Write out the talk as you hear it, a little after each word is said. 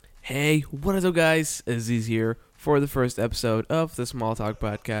Hey, what is up, guys? Aziz here for the first episode of the Small Talk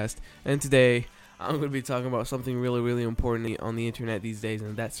podcast, and today I'm going to be talking about something really important on the internet these days,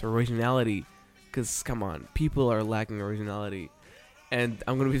 and that's originality. Because, come on, people are lacking originality, and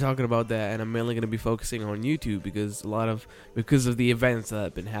I'm going to be talking about that, and I'm mainly going to be focusing on YouTube because because of the events that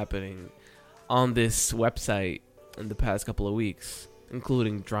have been happening on this website in the past couple of weeks,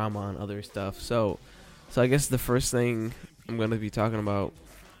 including drama and other stuff. So I guess the first thing I'm going to be talking about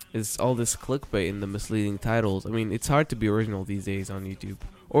is all this clickbait and the misleading titles. I mean, it's hard to be original these days on YouTube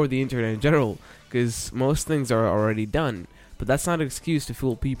or the internet in general because most things are already done. But that's not an excuse to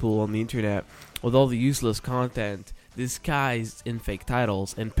fool people on the internet with all the useless content disguised in fake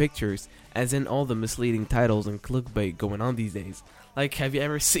titles and pictures, as in all the misleading titles and clickbait going on these days. Like, have you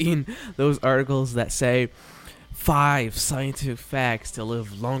ever seen those articles that say 5 scientific facts to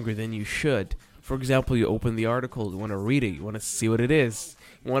live longer than you should? For example, you open the article, you want to read it, you want to see what it is,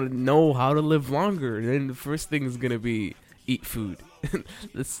 you want to know how to live longer. And then the first thing is going to be eat food.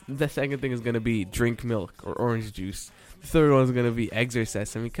 The second thing is going to be drink milk or orange juice. The third one is going to be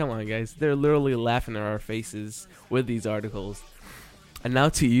exercise. I mean, come on, guys. They're literally laughing at our faces with these articles. And now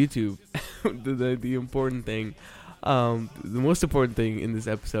to YouTube. the important thing, the most important thing in this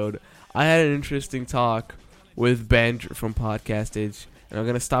episode, I had an interesting talk with Ben from Podcastage. And I'm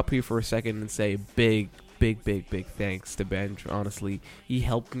going to stop here for a second and say big thanks to Ben. Honestly, he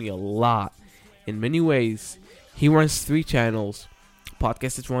helped me a lot in many ways. He runs 3 channels,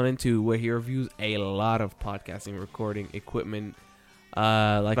 Podcastage 1 and 2, where he reviews a lot of podcasting recording equipment,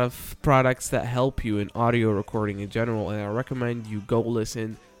 like of products that help you in audio recording in general. And I recommend you go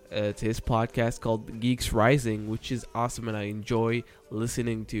listen to his podcast called Geeks Rising, which is awesome and I enjoy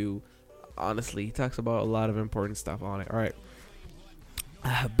listening to. Honestly, he talks about a lot of important stuff on it. All right.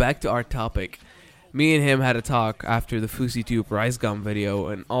 Back to our topic. Me and him had a talk after the FouseyTube Rice Gum video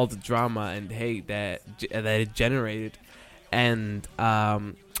and all the drama and hate that it generated, and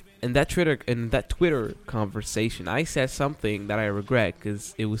in that Twitter conversation, I said something that I regret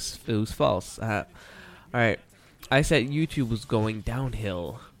because it was false. All right, I said YouTube was going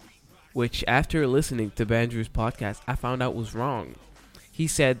downhill, which after listening to Bandrew's podcast, I found out was wrong. He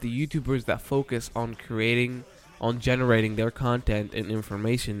said the YouTubers that focus on generating their content and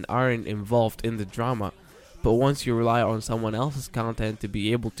information aren't involved in the drama, but once you rely on someone else's content to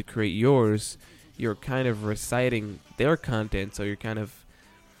be able to create yours, you're kind of reciting their content,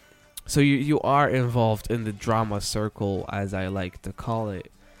 so you are involved in the drama circle, as I like to call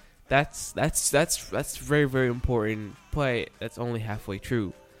it. That's very important, but that's only halfway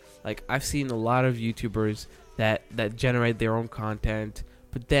true. Like, I've seen a lot of YouTubers that generate their own content,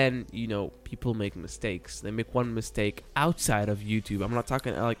 but then, people make mistakes. They make one mistake outside of YouTube. I'm not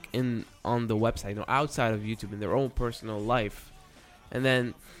talking like on the website, no, outside of YouTube in their own personal life. And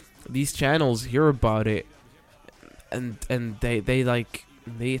then these channels hear about it and they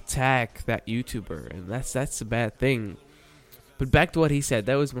attack that YouTuber, and that's a bad thing. But back to what he said,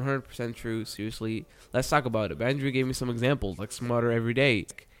 that was 100% true. Seriously, let's talk about it. Andrew gave me some examples, like Smarter Every Day,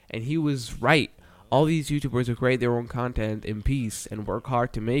 and he was right. All these YouTubers who create their own content in peace and work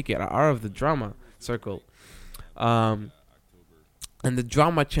hard to make it are of the drama circle. And the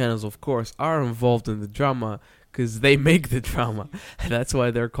drama channels, of course, are involved in the drama because they make the drama. That's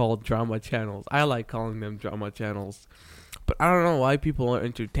why they're called drama channels. I like calling them drama channels. But I don't know why people are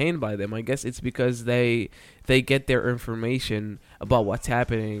entertained by them. I guess it's because they get their information about what's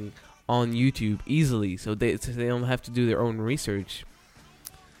happening on YouTube easily, so they don't have to do their own research.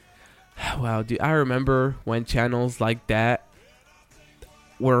 Wow, dude, I remember when channels like that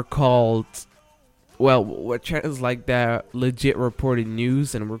were called, what channels like that legit reported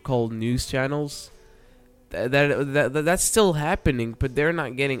news and were called news channels. That's still happening, but they're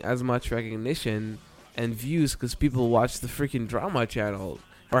not getting as much recognition and views because people watch the freaking drama channel.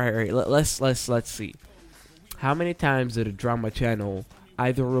 All right, let's see. How many times did a drama channel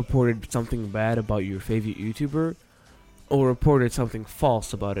either reported something bad about your favorite YouTuber, or reported something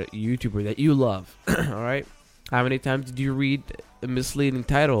false about a YouTuber that you love? Alright? How many times did you read a misleading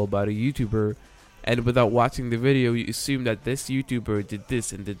title about a YouTuber, and without watching the video, you assume that this YouTuber did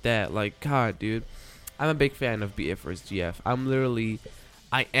this and did that? Like, God, dude. I'm a big fan of BF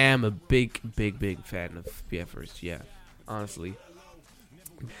I am a big fan of BF. Honestly.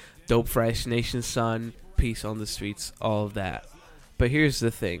 Dope Fresh, Nation Sun, Peace on the Streets, all of that. But here's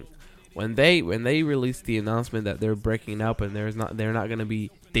the thing. When they released the announcement that they're breaking up and they're not going to be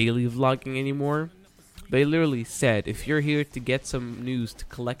daily vlogging anymore, they literally said, if you're here to get some news, to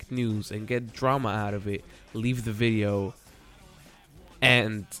collect news and get drama out of it, leave the video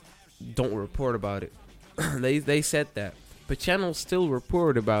and don't report about it. They said that. but channels still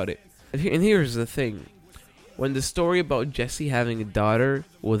report about it. And here's the thing. When the story about Jesse having a daughter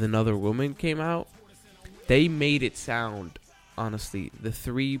with another woman came out, they made it sound, honestly, the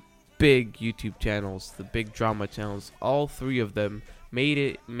 3 big YouTube channels, the big drama channels, all 3 of them made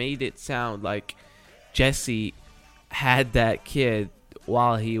it sound like Jesse had that kid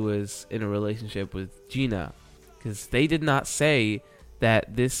while he was in a relationship with Gina, because they did not say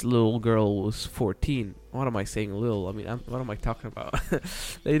that this little girl was 14. What am I saying, little? I mean, what am I talking about?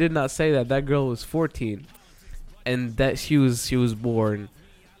 They did not say that girl was 14, and that she was born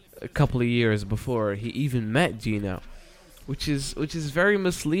a couple of years before he even met Gina, which is very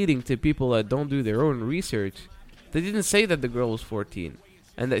misleading to people that don't do their own research. They didn't say that the girl was 14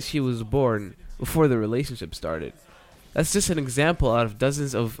 and that she was born before the relationship started. That's just an example out of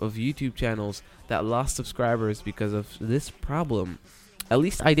dozens of YouTube channels that lost subscribers because of this problem. At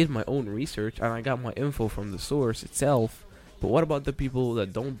least I did my own research and I got my info from the source itself. But what about the people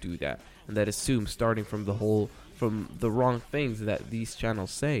that don't do that and that assume starting from the wrong things that these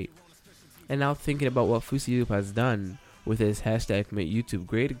channels say? And now thinking about what FusiTube has done with his hashtag Make YouTube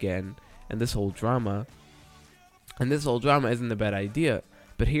Great Again and this whole drama. And this whole drama isn't a bad idea.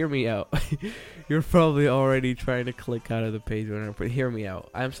 But hear me out. You're probably already trying to click out of the page or whatever, but hear me out.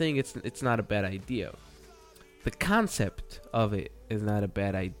 I'm saying it's not a bad idea. The concept of it is not a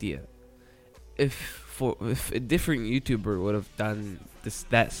bad idea. If a different YouTuber would have done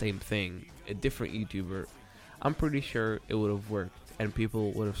that same thing, a different YouTuber, I'm pretty sure it would have worked and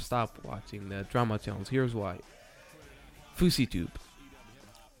people would have stopped watching the drama channels. Here's why. FusiTube.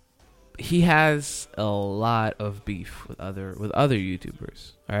 He has a lot of beef with other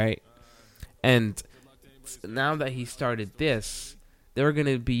YouTubers, all right? And now that he started this, they're going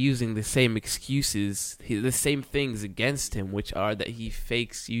to be using the same excuses, the same things against him, which are that he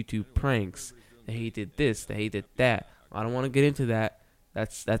fakes YouTube pranks, that he did this, that he did that. I don't want to get into that.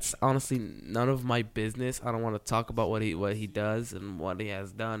 That's honestly none of my business. I don't want to talk about what he does and what he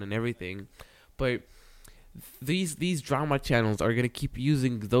has done and everything. But these drama channels are gonna keep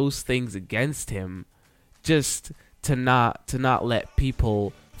using those things against him, just to not let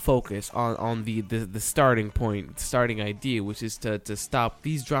people focus on the starting point, starting idea, which is to stop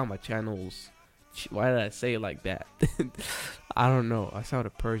these drama channels. Why did I say it like that? I don't know. I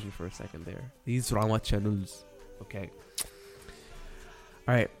sounded Persian for a second there. These drama channels. Okay.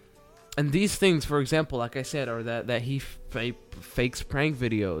 All right. And these things, for example, like I said, are that he fakes prank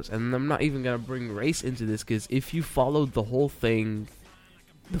videos. And I'm not even going to bring race into this, because if you followed the whole thing,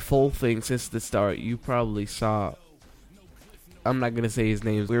 since the start, you probably saw, I'm not going to say his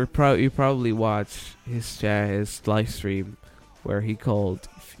name, you probably watched his live stream where he called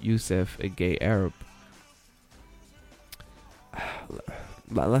Yusuf a gay Arab.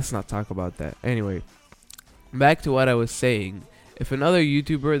 Let's not talk about that. Anyway, back to what I was saying. If another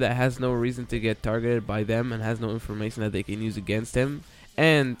YouTuber that has no reason to get targeted by them and has no information that they can use against him,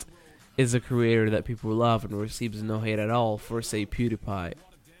 and is a creator that people love and receives no hate at all, for say PewDiePie.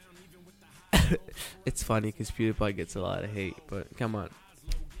 It's funny because PewDiePie gets a lot of hate, but come on.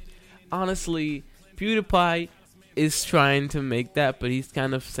 Honestly, PewDiePie is trying to make that, but he's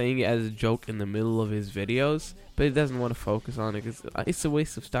kind of saying it as a joke in the middle of his videos, but he doesn't want to focus on it because it's a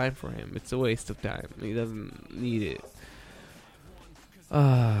waste of time for him. It's a waste of time. He doesn't need it.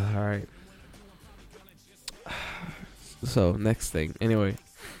 Alright. So, next thing. Anyway,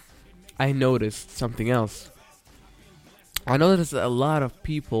 I noticed something else. I noticed that a lot of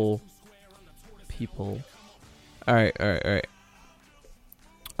people. Alright.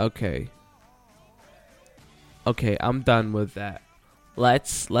 Okay, I'm done with that.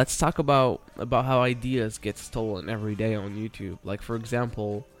 Let's talk about how ideas get stolen every day on YouTube. Like, for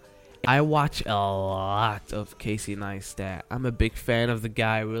example, I watch a lot of Casey Neistat. I'm a big fan of the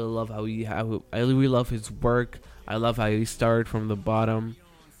guy. I really love I really love his work. I love how he started from the bottom.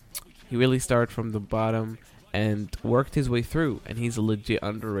 He really started from the bottom and worked his way through, and he's a legit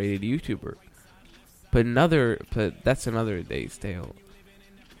underrated YouTuber. But that's another day's tale.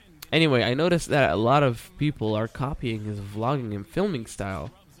 Anyway, I noticed that a lot of people are copying his vlogging and filming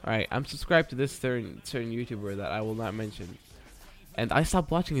style. Alright, I'm subscribed to this certain YouTuber that I will not mention. And I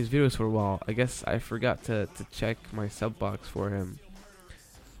stopped watching his videos for a while. I guess I forgot to check my sub box for him.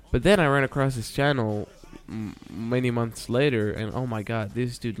 But then I ran across his channel many months later, and oh my god,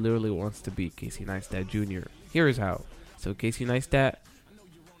 this dude literally wants to be Casey Neistat Jr. Here's how. So Casey Neistat,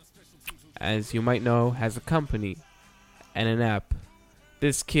 as you might know, has a company and an app.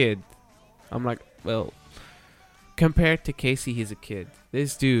 This kid, I'm like, well, compared to Casey, he's a kid.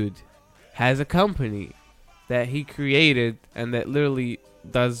 This dude has a company that he created and that literally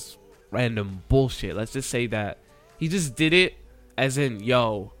does random bullshit. Let's just say that He just did it as in,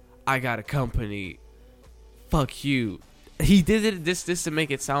 yo, I got a company. Fuck you. He did it this to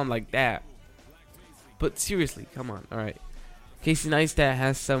make it sound like that. But seriously, come on. All right. Casey Neistat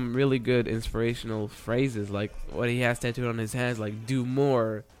has some really good inspirational phrases, like what he has tattooed on his hands, like "do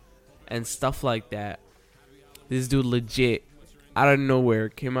more" and stuff like that. This dude legit, out of nowhere,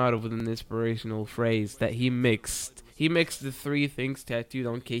 came out with an inspirational phrase that he mixed. He mixed the three things tattooed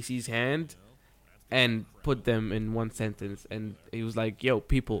on Casey's hand and put them in one sentence. And he was like, yo,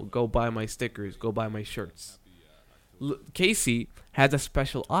 people, go buy my stickers, go buy my shirts. Casey has a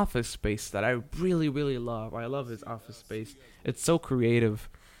special office space that I really, really love. I love his office space. It's so creative.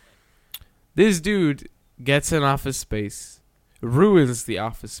 This dude gets an office space, ruins the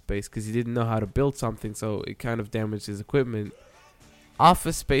office space because he didn't know how to build something, so it kind of damaged his equipment.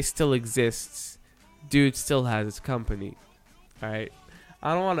 Office space still exists. Dude still has his company. Alright.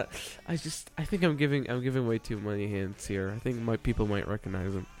 I don't wanna I think I'm giving way too many hints here. I think people might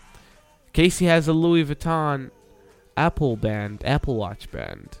recognize him. Casey has a Louis Vuitton Apple Watch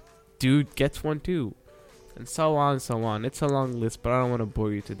band. Dude gets one too. And so on and so on. It's a long list, but I don't want to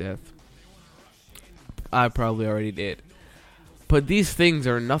bore you to death. I probably already did. But these things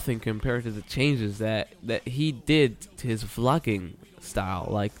are nothing compared to the changes that he did to his vlogging style.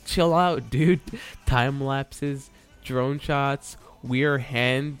 Like, chill out, dude. Time lapses, drone shots, weird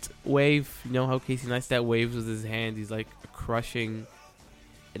hand wave. You know how Casey Neistat waves with his hand? He's like crushing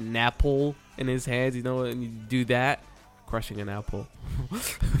an apple in his hands. You know, and you do that. Crushing an apple.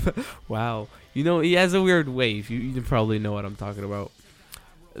 Wow. You know, he has a weird wave. You probably know what I'm talking about.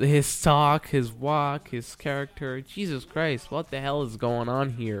 His talk, his walk, his character. Jesus Christ, what the hell is going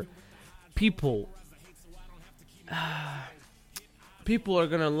on here? People are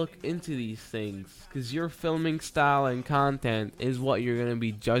gonna look into these things because your filming style and content is what you're gonna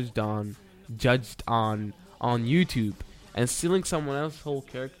be judged on YouTube. And stealing someone else's whole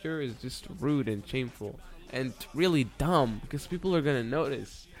character is just rude and shameful and really dumb because people are gonna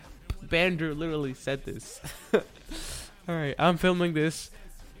notice. Bandrew literally said this. Alright, I'm filming this.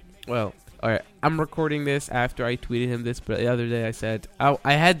 Well, alright, I'm recording this after I tweeted him this, but the other day I said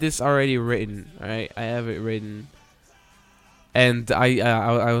I had this already written. Alright, I have it written, and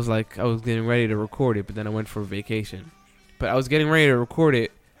I was like, I was getting ready to record it, but then I went for vacation. But I was getting ready to record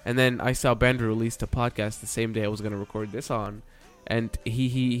it, and then I saw Bandrew released a podcast the same day I was gonna record this on, and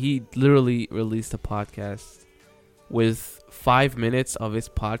he literally released a podcast with 5 minutes of his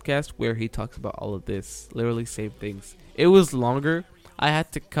podcast where he talks about all of this, literally same things. It was longer. I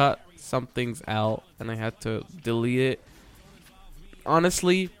had to cut some things out and I had to delete it.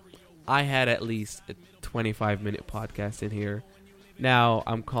 Honestly, I had at least a 25-minute podcast in here. Now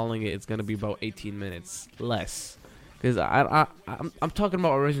I'm calling it's gonna be about 18 minutes less, because I'm talking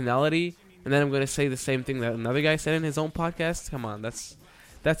about originality, and then I'm gonna say the same thing that another guy said in his own podcast. Come on, that's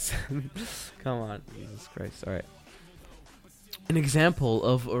come on, Jesus Christ. All right. An example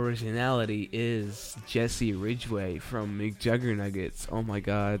of originality is Jesse Ridgway from McJuggernuggets. Oh my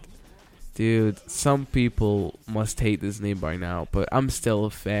god. Dude, some people must hate this name by now, but I'm still a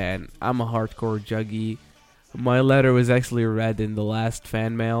fan. I'm a hardcore juggy. My letter was actually read in the last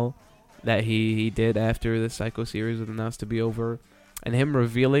fan mail that he did after the Psycho series was announced to be over. And him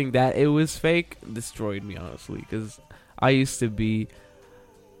revealing that it was fake destroyed me, honestly, because I used to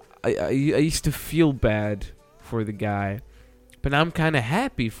feel bad for the guy. But I'm kind of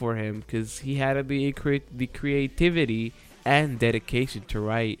happy for him because he had the creativity and dedication to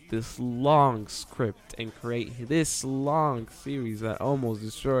write this long script and create this long series that almost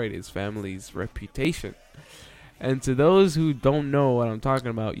destroyed his family's reputation. And to those who don't know what I'm talking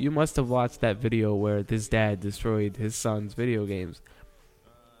about, you must have watched that video where this dad destroyed his son's video games.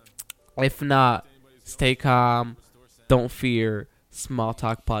 If not, stay calm, don't fear. Small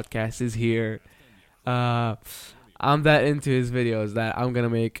Talk Podcast is here. I'm that into his videos that I'm going to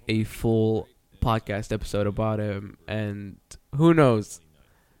make a full podcast episode about him. And who knows?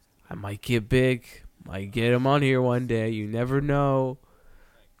 I might get big. Might get him on here one day. You never know.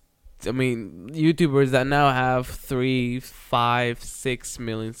 I mean, YouTubers that now have 3, 5, 6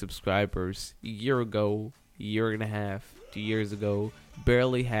 million subscribers a year ago, a year and a half, 2 years ago,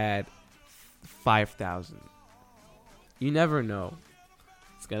 barely had 5,000. You never know.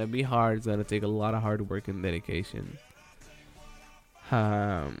 It's gonna be hard. It's gonna take a lot of hard work and dedication.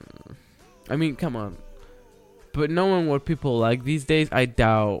 I mean, come on. But knowing what people like these days, I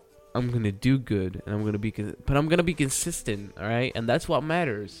doubt I'm gonna do good, and I'm gonna be consistent. All right, and that's what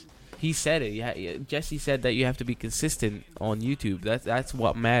matters. He said it. Yeah, Jesse said that you have to be consistent on YouTube. That's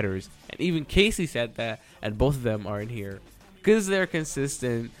what matters. And even Casey said that, and both of them are in here because they're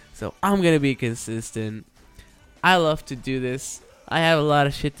consistent. So I'm gonna be consistent. I love to do this. I have a lot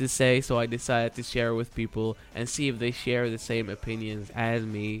of shit to say, so I decided to share it with people and see if they share the same opinions as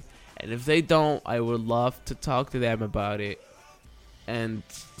me. And if they don't, I would love to talk to them about it and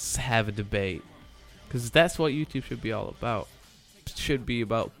have a debate. Because that's what YouTube should be all about. It should be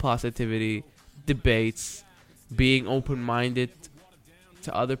about positivity, debates, being open-minded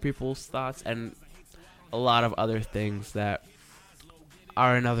to other people's thoughts, and a lot of other things that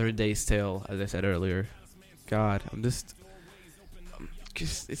are another day's tale, as I said earlier. God,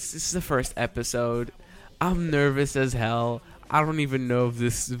 it's the first episode. I'm nervous as hell. I don't even know if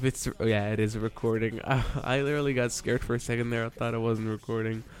it's yeah, it is recording. I literally got scared for a second there. I thought it wasn't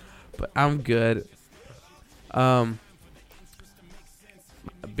recording, but I'm good. A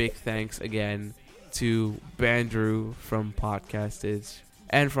big thanks again to Bandrew from Podcastage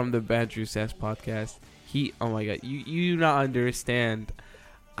and from the Bandrew Says podcast. Oh my god, you do not understand.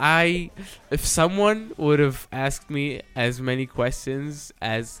 If someone would have asked me as many questions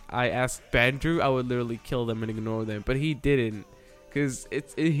as I asked Bandrew, I would literally kill them and ignore them. But he didn't, because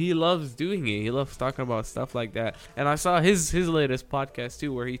he loves doing it. He loves talking about stuff like that. And I saw his latest podcast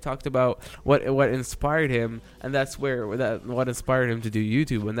too, where he talked about what inspired him, and that's what inspired him to do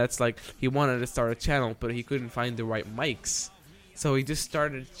YouTube. And that's like, he wanted to start a channel, but he couldn't find the right mics. So he just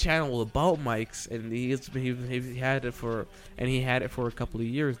started a channel about mics, and he had it for a couple of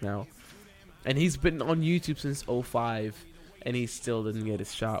years now, and he's been on YouTube since 2005, and he still didn't get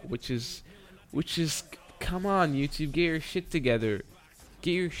his shot, which is, come on YouTube, get your shit together,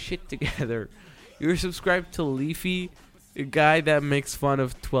 You're subscribed to Leafy, a guy that makes fun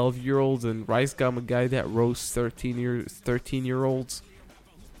of 12-year-olds, and Ricegum, a guy that roasts 13-year-olds,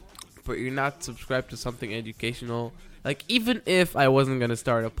 but you're not subscribed to something educational. Like, even if I wasn't going to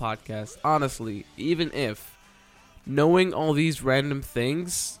start a podcast, honestly, even if, knowing all these random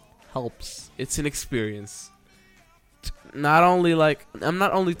things helps. It's an experience. I'm not only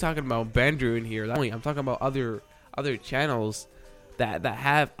talking about Bandrew in here. I'm talking about other channels that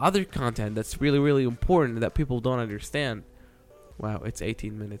have other content that's really, really important that people don't understand. Wow, it's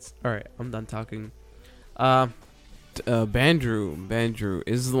 18 minutes. Alright, I'm done talking. Bandrew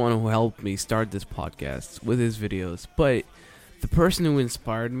is the one who helped me start this podcast with his videos, but the person who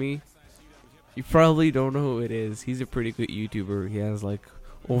inspired me, you probably don't know who it is. He's a pretty good YouTuber. He has like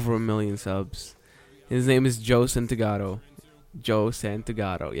over 1 million subs. His name is Joe Santagato,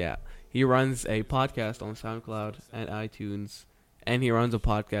 yeah. He runs a podcast on SoundCloud and iTunes, and he runs a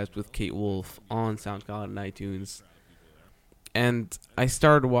podcast with Kate Wolf on SoundCloud and iTunes. And I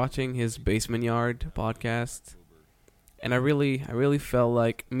started watching his Basement Yard podcast, and I really felt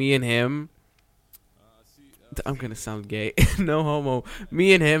like me and him, I'm gonna sound gay, no homo,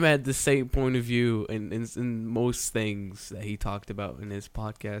 me and him had the same point of view in most things that he talked about in his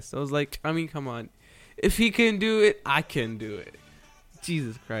podcast. I was like, I mean, come on. If he can do it, I can do it.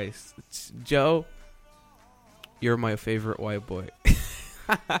 Jesus Christ. Joe, you're my favorite white boy.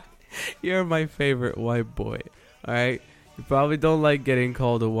 You're my favorite white boy, alright? You probably don't like getting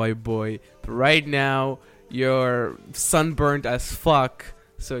called a white boy, but right now, you're sunburned as fuck,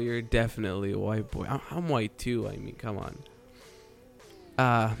 so you're definitely a white boy. I'm white too, I mean, come on.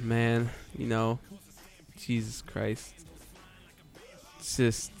 Man, Jesus Christ. It's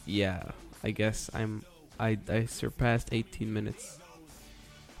just, yeah, I guess I surpassed 18 minutes.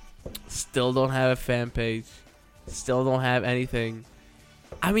 Still don't have a fan page. Still don't have anything.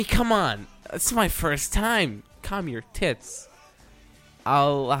 I mean, come on. It's my first time. Calm your tits.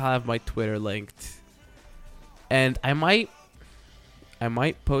 I'll have my Twitter linked. And I might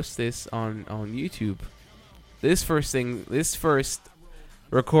post this on YouTube. This first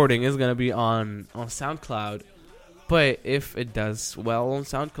recording is gonna be on SoundCloud. But if it does well on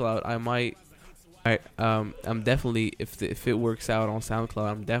SoundCloud, I'm definitely, if it works out on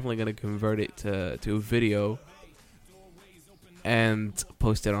SoundCloud, I'm definitely gonna convert it to a video and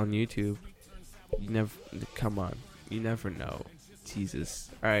post it on YouTube. Come on, you never know. Jesus.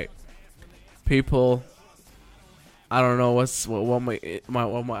 All right, people. I don't know what my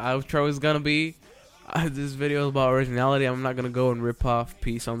outro is gonna be. This video is about originality. I'm not gonna go and rip off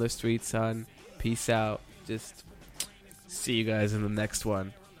Peace on the Street, son. Peace out. Just see you guys in the next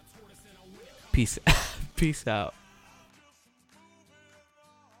one. Peace. Peace out.